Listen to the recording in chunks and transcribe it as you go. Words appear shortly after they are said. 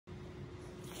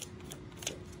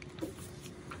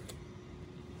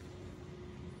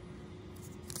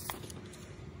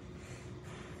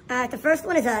The first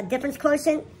one is a difference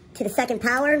quotient to the second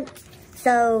power.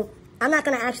 So I'm not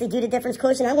going to actually do the difference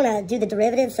quotient. I'm going to do the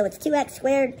derivative. So it's 2x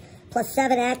squared plus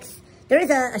 7x. There is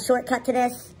a shortcut to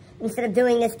this instead of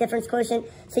doing this difference quotient.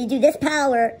 So you do this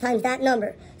power times that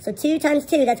number. So 2 times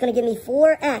 2, that's going to give me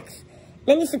 4x.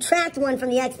 Then you subtract 1 from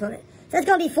the exponent. So that's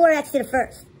going to be 4x to the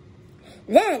first.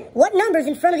 Then, what number's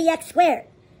in front of the x squared?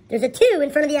 There's a 2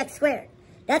 in front of the x squared.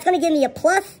 That's going to give me a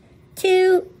plus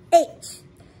 2h.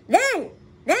 Then,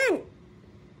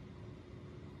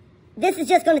 this is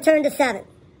just going to turn to 7,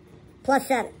 plus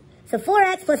 7. So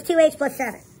 4x plus 2h plus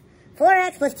 7.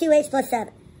 4x plus 2h plus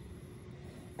 7.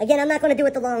 Again, I'm not going to do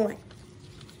it the long way.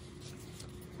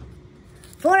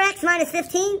 4x minus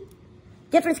 15,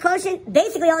 difference quotient.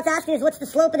 Basically, all it's asking is what's the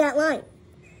slope of that line.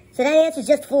 So that answer is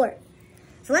just 4.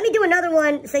 So let me do another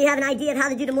one so you have an idea of how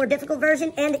to do the more difficult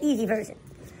version and the easy version.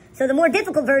 So the more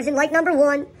difficult version, like number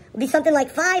 1, would be something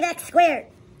like 5x squared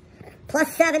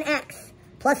plus 7x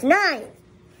plus 9.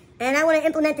 And I want to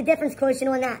implement the difference quotient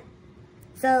on that.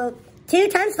 So 2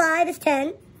 times 5 is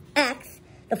 10x.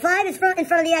 The 5 is in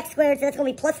front of the x squared, so that's going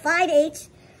to be plus 5h.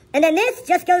 And then this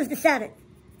just goes to 7.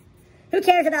 Who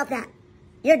cares about that?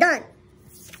 You're done.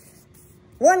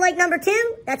 One like number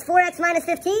 2, that's 4x minus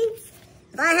 15.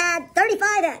 If I had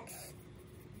 35x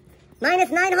minus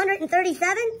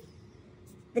 937,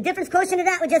 the difference quotient of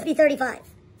that would just be 35.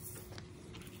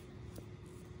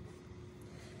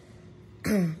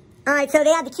 All right, so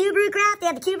they have the cube root graph,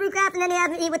 and then they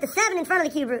have me with the 7 in front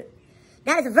of the cube root.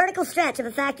 That is a vertical stretch of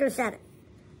a factor of 7.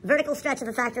 Vertical stretch of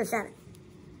a factor of 7.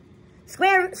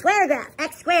 Square graph,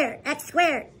 x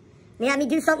squared. They have me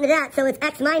do something to that, so it's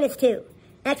x minus 2.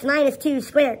 X minus 2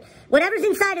 squared. Whatever's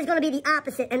inside is going to be the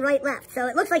opposite and right left. So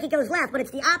it looks like it goes left, but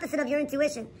it's the opposite of your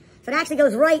intuition. So it actually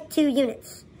goes right 2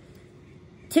 units.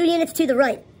 2 units to the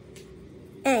right.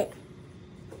 A.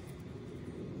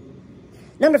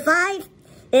 Number 5,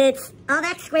 it's of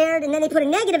x squared, and then they put a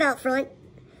negative out front.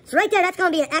 So right there, that's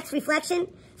going to be an x reflection.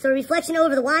 So a reflection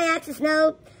over the y-axis,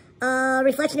 no.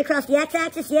 Reflection across the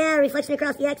x-axis, yeah. Reflection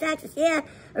across the x-axis, yeah.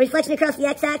 A reflection across the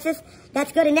x-axis,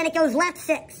 that's good. And then it goes left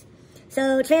 6.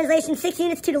 So translation 6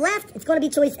 units to the left, it's going to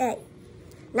be choice A.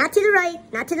 Not to the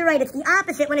right, not to the right. It's the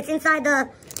opposite when it's inside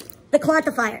the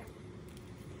quantifier.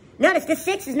 Notice this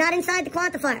 6 is not inside the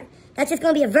quantifier. That's just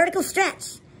going to be a vertical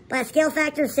stretch by a scale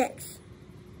factor of 6.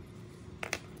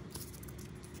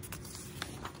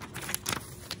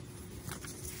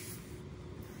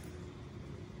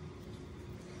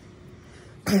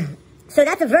 So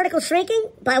that's a vertical shrinking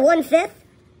by 1/5.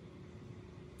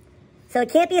 So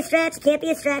it can't be a stretch, it can't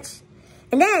be a stretch.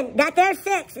 And then, that there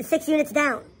 6 is 6 units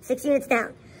down. 6 units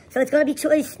down. So it's going to be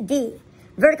choice D.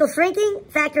 Vertical shrinking,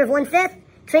 factor of 1/5.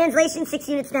 Translation, 6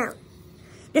 units down.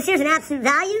 This here's an absolute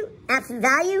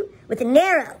value with a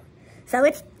narrow. So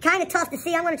it's kind of tough to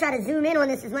see. I'm going to try to zoom in on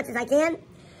this as much as I can.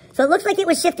 So it looks like it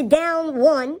was shifted down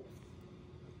 1.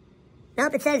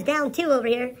 Nope, it says down 2 over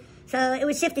here. So it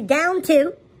was shifted down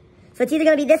 2. So it's either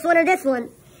going to be this one or this one.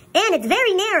 And it's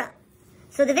very narrow.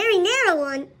 So the very narrow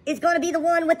one is going to be the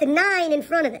one with the 9 in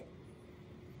front of it.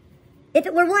 If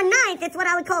it were 1/9, it's what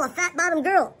I would call a fat bottom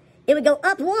girl. It would go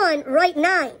up 1, right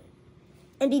 9,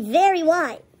 and be very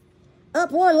wide.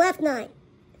 Up 1, left 9.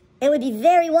 It would be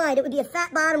very wide. It would be a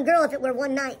fat bottom girl if it were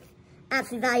 1/9.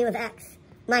 Absolute value of x,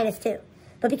 minus 2.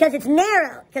 But because it's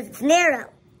narrow,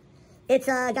 it's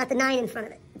got the 9 in front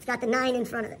of it. It's got the 9 in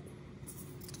front of it.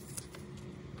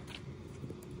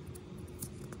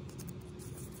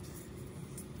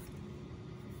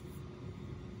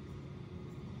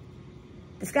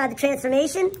 Describe the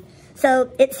transformation.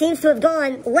 So it seems to have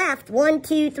gone left 1,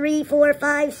 2, 3, 4,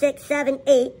 5, 6, 7,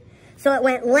 8. So it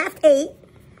went left 8,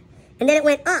 and then it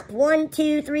went up 1,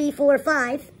 2, 3, 4,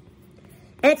 5.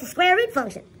 And it's a square root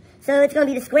function. So it's going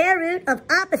to be the square root of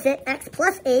opposite x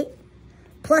plus 8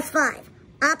 plus 5.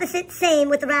 Opposite, same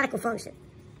with the radical function.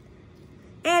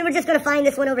 And we're just going to find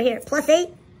this one over here. Plus 8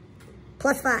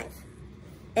 plus 5.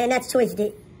 And that's choice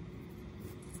D.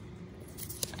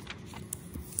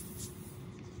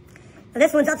 Now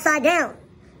this one's upside down.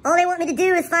 All they want me to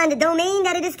do is find the domain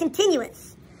that it is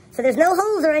continuous. So there's no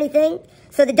holes or anything.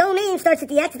 So the domain starts at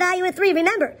the x value of 3.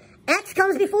 Remember, x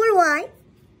comes before y.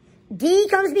 D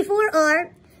comes before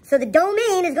r. So the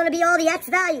domain is going to be all the x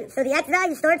values. So the x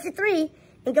value starts at 3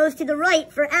 and goes to the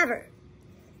right forever.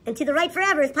 And to the right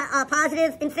forever is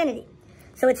positive infinity.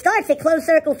 So it starts at closed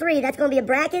circle 3. That's going to be a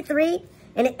bracket 3.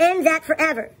 And it ends at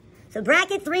forever. So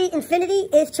bracket 3 infinity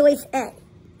is choice A.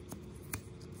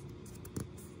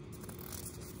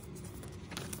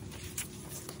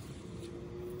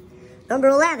 Number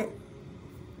 11.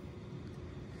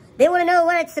 They want to know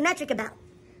what it's symmetric about.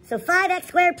 So 5x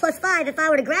squared plus 5, if I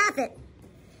were to graph it,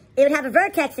 it would have a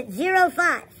vertex at 0,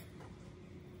 5.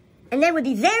 And then would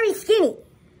be very skinny,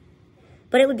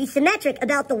 but it would be symmetric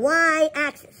about the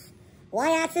y-axis.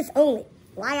 Y-axis only.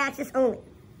 Y-axis only.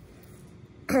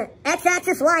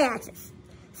 X-axis, y-axis.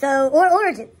 So, or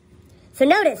origin. So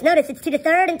notice, it's to the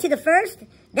third and to the first.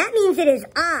 That means it is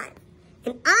odd.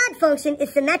 An odd function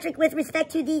is symmetric with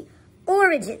respect to the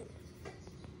origin.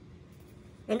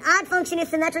 An odd function is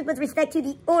symmetric with respect to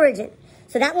the origin.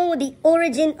 So that one would be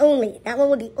origin only. That one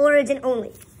would be origin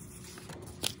only.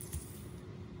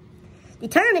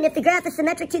 Determine if the graph is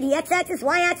symmetric to the x-axis,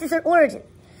 y-axis, or origin.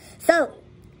 So,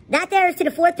 that there is to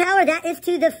the fourth power, that is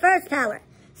to the first power.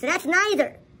 So that's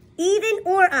neither even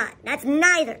or odd. That's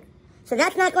neither. So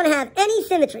that's not going to have any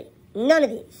symmetry. None of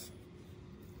these.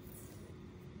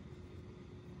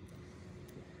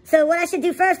 So what I should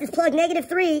do first is plug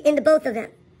 -3 into both of them.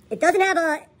 It doesn't have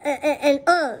an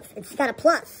of. It's got a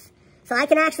plus. So I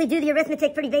can actually do the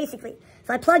arithmetic pretty basically.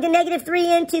 So I plugged a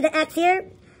 -3 into the x here.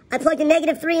 I plugged a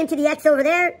 -3 into the x over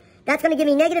there. That's going to give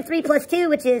me -3 plus 2,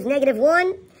 which is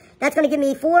 -1. That's going to give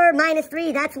me 4 minus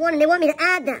 3. That's 1. And they want me to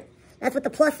add them. That's what the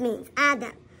plus means. Add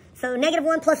them. So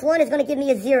 -1 plus 1 is going to give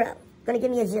me a 0. Going to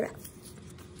give me a 0.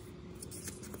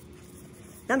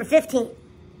 Number 15.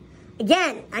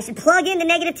 Again, I should plug in the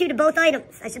 -2 to both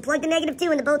items. I should plug the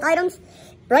 -2 into both items,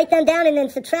 write them down, and then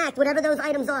subtract whatever those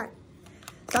items are.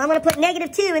 So I'm going to put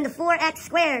 -2 into 4x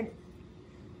squared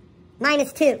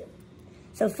minus 2.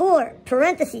 So 4,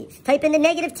 parentheses, type in the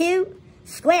 -2,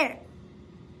 squared,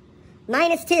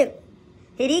 minus 2.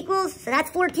 Hit equals, so that's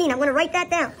 14. I'm going to write that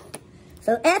down.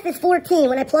 So f is 14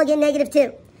 when I plug in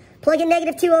 -2. Plug in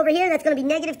 -2 over here, that's going to be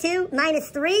 -2 minus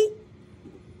 3.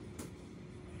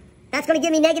 That's going to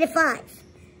give me -5.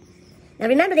 Now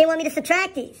remember, they want me to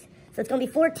subtract these. So it's going to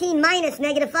be 14 minus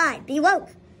 -5. Be woke.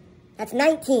 That's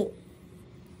 19.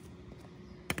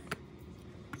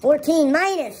 14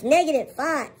 minus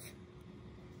 -5.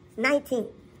 19.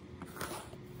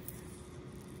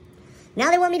 Now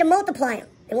they want me to multiply them.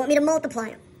 They want me to multiply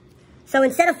them. So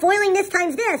instead of foiling this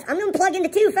times this, I'm going to plug in the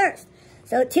 2 first.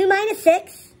 So 2 minus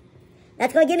 6,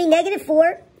 that's going to give me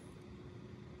 -4.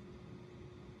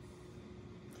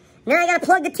 Now I got to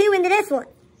plug the 2 into this one.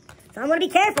 So I'm going to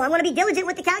be careful. I'm going to be diligent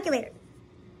with the calculator.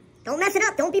 Don't mess it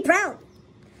up. Don't be proud.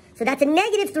 So that's a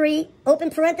 -3, open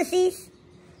parentheses,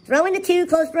 throw in the 2,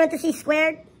 close parentheses,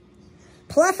 squared,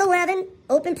 plus 11,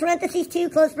 open parentheses, 2,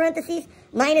 close parentheses,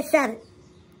 minus 7.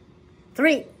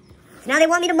 3. So now they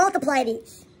want me to multiply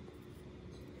these.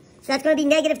 So that's going to be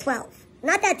 -12.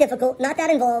 Not that difficult, not that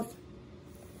involved.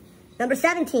 Number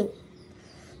 17.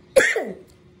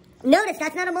 Notice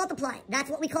that's not a multiply. That's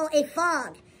what we call a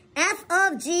fog. F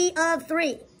of g of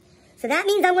 3. So that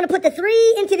means I'm going to put the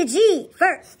 3 into the g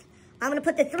first. I'm going to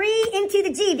put the 3 into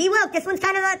the g. Be woke. This one's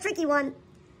kind of a tricky one.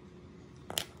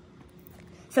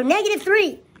 So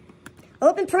 -3,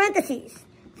 open parentheses,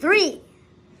 3,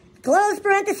 close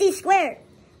parentheses squared,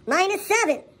 minus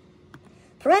 7,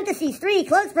 parentheses, 3,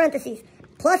 close parentheses,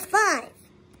 plus 5.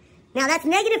 Now that's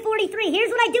 -43. Here's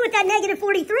what I do with that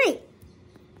 -43.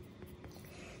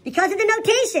 Because of the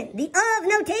notation, the of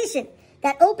notation,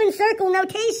 that open circle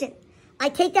notation, I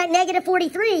take that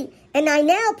 -43 and I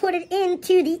now put it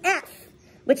into the f,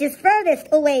 which is furthest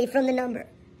away from the number.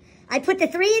 I put the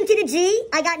 3 into the g,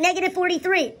 I got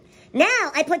 -43.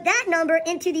 Now I put that number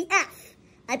into the f.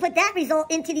 I put that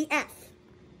result into the f.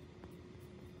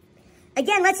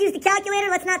 Again, let's use the calculator.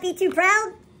 Let's not be too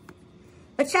proud.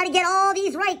 Let's try to get all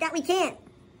these right that we can.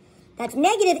 That's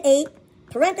 -8,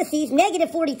 parentheses,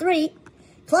 -43,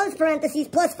 close parentheses,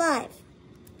 plus 5.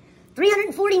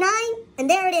 349, and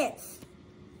there it is.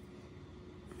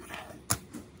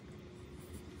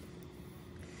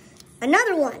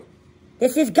 Another one.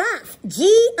 This is GOF,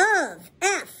 G of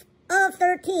F of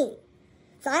 13.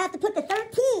 So I have to put the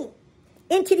 13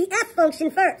 into the F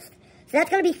function first. So that's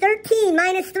going to be 13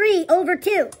 minus 3 over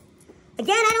 2.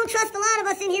 Again, I don't trust a lot of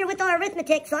us in here with our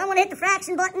arithmetic, so I want to hit the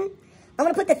fraction button. I'm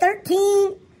going to put the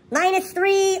 13 minus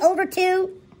 3 over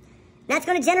 2. That's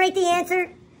going to generate the answer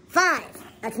 5.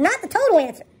 That's not the total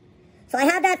answer. So I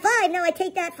have that 5. Now I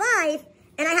take that 5,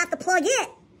 and I have to plug it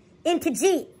into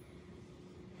G.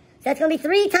 So that's going to be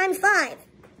 3 times 5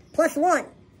 plus 1.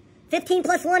 15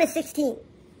 plus 1 is 16.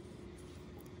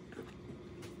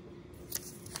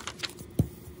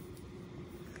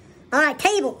 All right,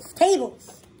 tables.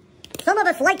 Some of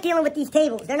us like dealing with these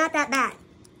tables. They're not that bad.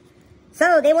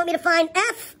 So they want me to find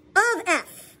f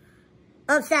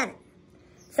of 7.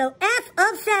 So f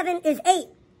of 7 is 8.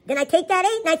 Then I take that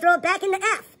 8 and I throw it back into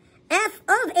f. F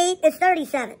of 8 is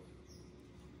 37.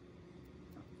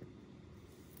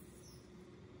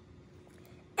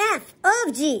 F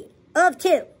of g of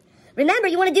 2. Remember,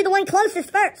 you want to do the one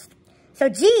closest first. So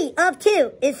g of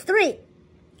 2 is 3.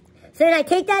 So then I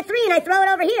take that 3 and I throw it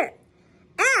over here.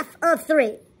 F of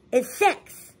 3 is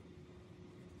 6.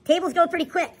 Tables go pretty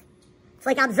quick. It's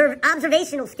like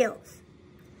observational skills.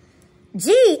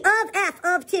 G of F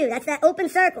of 2, that's that open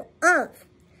circle, of.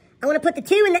 I want to put the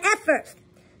 2 in the F first.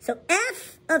 So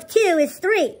F of 2 is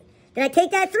 3. Then I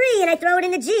take that 3 and I throw it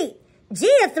in the G. G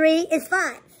of 3 is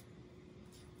 5.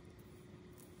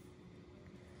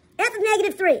 F of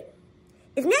negative 3.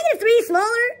 Is negative 3 smaller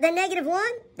than negative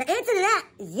 1? The answer to that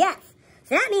is yes.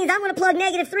 So that means I'm going to plug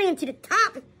negative 3 into the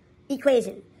top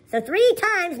equation. So 3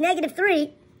 times negative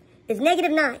 3 is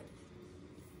negative 9.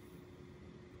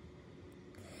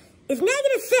 Is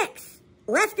negative 6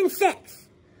 less than 6?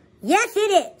 Yes, it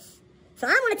is. So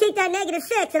I'm going to take that negative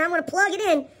 6 and I'm going to plug it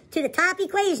in to the top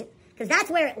equation because that's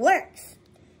where it works.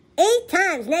 8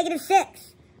 times negative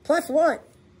 6 plus 1.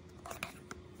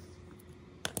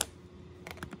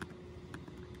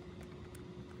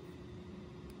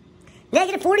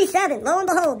 Negative 47. Lo and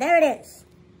behold, there it is.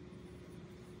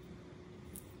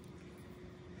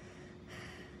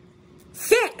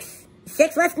 6.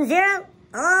 6 less than 0?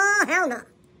 Oh, hell no.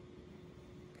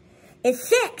 Is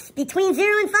 6 between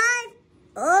 0 and 5?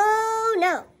 Oh,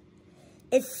 no.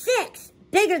 Is 6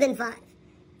 bigger than 5?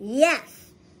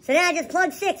 Yes. So now I just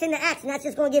plug 6 into X, and that's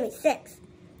just going to give me 6.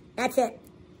 That's it.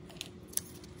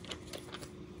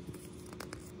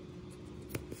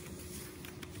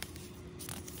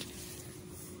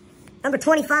 Number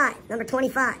 25. Number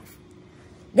 25.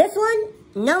 This one,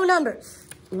 no numbers.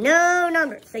 No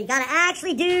numbers. So you got to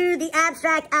actually do the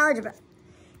abstract algebra.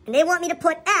 And they want me to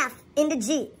put F into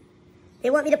G. They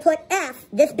want me to put F,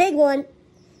 this big one,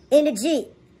 into G,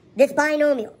 this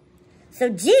binomial. So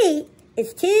G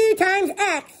is 2 times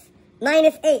X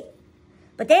minus 8.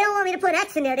 But they don't want me to put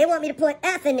X in there. They want me to put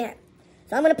F in there.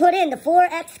 So I'm going to put in the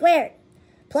 4X squared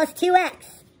plus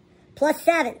 2X plus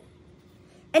 7.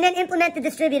 And then implement the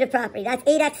distributive property. That's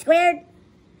 8X squared.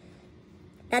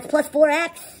 That's plus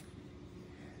 4X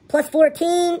plus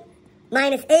 14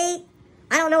 minus 8.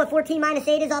 I don't know what 14 minus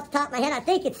 8 is off the top of my head. I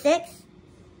think it's 6.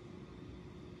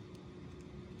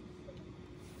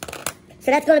 So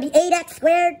that's going to be 8X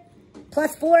squared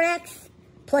plus 4X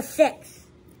plus 6.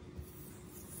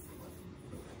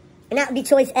 And that would be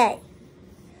choice A.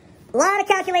 A lot of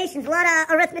calculations, a lot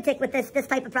of arithmetic with this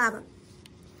type of problem.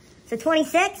 So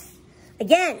 26,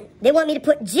 again, they want me to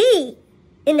put G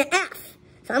in the F.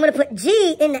 So I'm going to put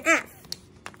G in the F.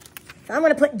 So I'm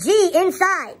going to put G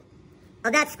inside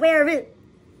of that square root.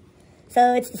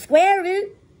 So it's the square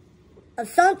root of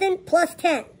something plus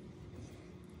 10.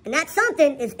 And that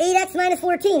something is 8X minus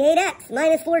 14. 8X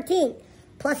minus 14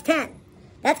 plus 10.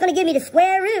 That's going to give me the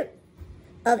square root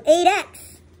of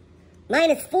 8X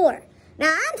minus 4. Now,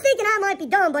 I'm thinking I might be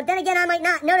dumb, but then again, I might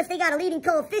not. Notice they got a leading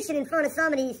coefficient in front of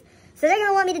some of these. So they're going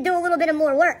to want me to do a little bit of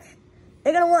more work.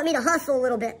 They're going to want me to hustle a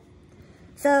little bit.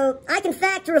 So I can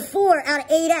factor a 4 out of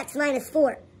 8X minus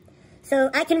 4.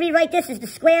 So I can rewrite this as the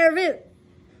square root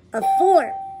of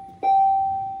 4